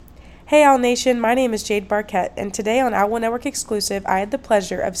Hey Owl Nation, my name is Jade Barquette, and today on Owl Network Exclusive, I had the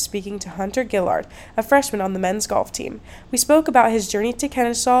pleasure of speaking to Hunter Gillard, a freshman on the men's golf team. We spoke about his journey to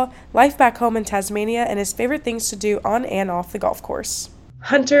Kennesaw, life back home in Tasmania, and his favorite things to do on and off the golf course.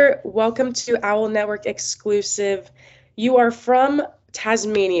 Hunter, welcome to Owl Network Exclusive. You are from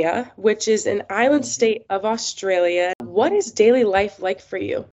Tasmania, which is an island state of Australia. What is daily life like for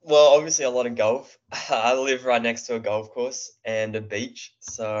you? Well, obviously a lot of golf. I live right next to a golf course and a beach,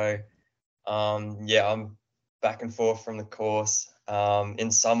 so I'm back and forth from the course.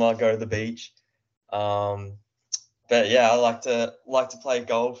 In summer, I go to the beach. Um, but yeah, I like to play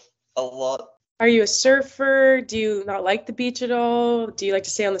golf a lot. Are you a surfer? Do you not like the beach at all? Do you like to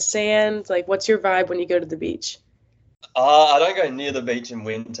stay on the sand? Like, what's your vibe when you go to the beach? I don't go near the beach in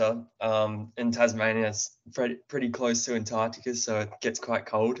winter. In Tasmania, it's pretty close to Antarctica, so it gets quite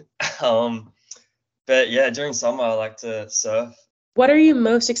cold. But yeah, during summer, I like to surf. What are you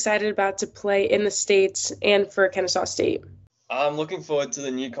most excited about to play in the States and for Kennesaw State? I'm looking forward to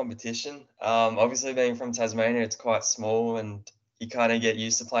the new competition. Obviously, being from Tasmania, it's quite small, and you kind of get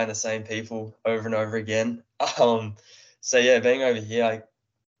used to playing the same people over and over again. So yeah, being over here, I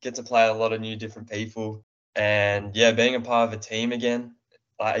get to play a lot of new different people, and yeah, being a part of a team again.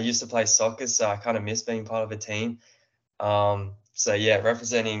 I used to play soccer, so I kind of miss being part of a team. So yeah,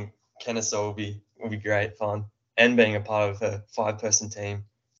 representing Kennesaw will be great fun, and being a part of a 5-person team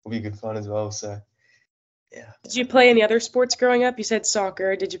will be good fun as well. So yeah. Did you play any other sports growing up? You said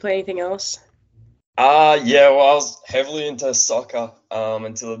soccer. Did you play anything else? Yeah, well, I was heavily into soccer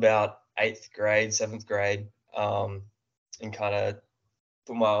until about 8th grade, 7th grade, and kind of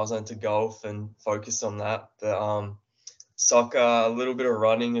put my eyes onto golf and focused on that. But soccer, a little bit of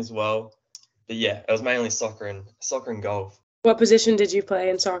running as well. But yeah, it was mainly soccer and golf. What position did you play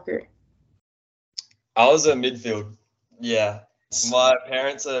in soccer? I was a midfield. Yeah. My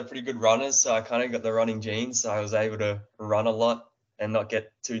parents are pretty good runners, so I kind of got the running genes, so I was able to run a lot and not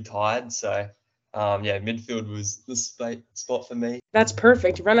get too tired. So yeah, midfield was the spot for me. That's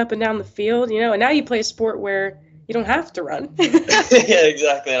perfect. You run up and down the field, and now you play a sport where you don't have to run. Yeah,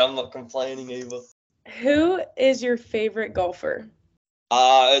 exactly, and I'm not complaining either. Who is your favorite golfer?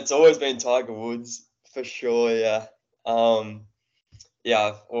 It's always been Tiger Woods for sure. Yeah. Yeah,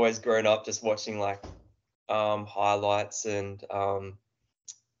 I've always grown up just watching like highlights and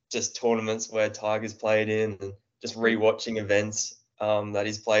just tournaments where Tiger's played in, and just rewatching events that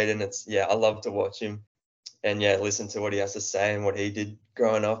he's played in. I love to watch him and yeah, listen to what he has to say and what he did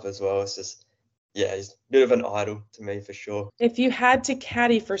growing up as well. It's just, yeah, he's a bit of an idol to me for sure. If you had to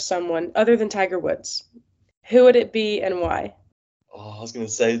caddy for someone other than Tiger Woods, who would it be and why? Oh, I was going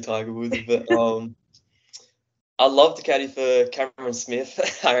to say Tiger Woods, but I'd love to caddy for Cameron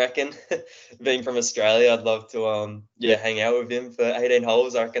Smith, I reckon. Being from Australia, I'd love to hang out with him for 18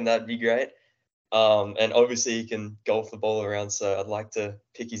 holes. I reckon that'd be great. And obviously he can golf the ball around, so I'd like to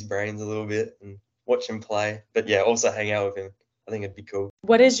pick his brains a little bit and watch him play. But yeah, also hang out with him. I think it'd be cool.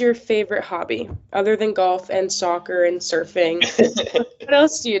 What is your favorite hobby other than golf and soccer and surfing? What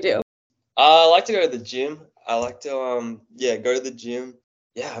else do you do? I like to go to the gym. I like to go to the gym.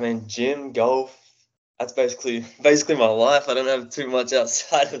 Yeah, I mean gym, golf. That's basically my life. I don't have too much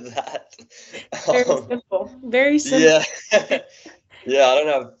outside of that. Very simple. Very simple. Yeah. Yeah, I don't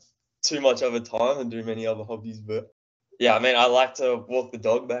have too much other time and do many other hobbies, but yeah, I mean, I like to walk the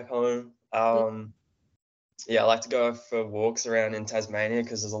dog back home. I like to go for walks around in Tasmania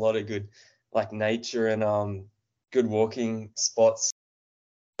because there's a lot of good like nature and good walking spots.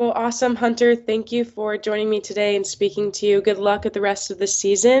 Well, awesome, Hunter. Thank you for joining me today and speaking to you. Good luck at the rest of the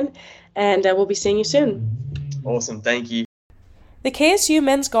season, and we'll be seeing you soon. Awesome. Thank you. The KSU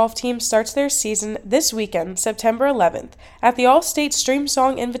men's golf team starts their season this weekend, September 11th, at the All-State Stream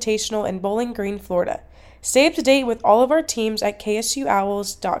Song Invitational in Bowling Green, Florida. Stay up to date with all of our teams at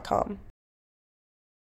ksuowls.com.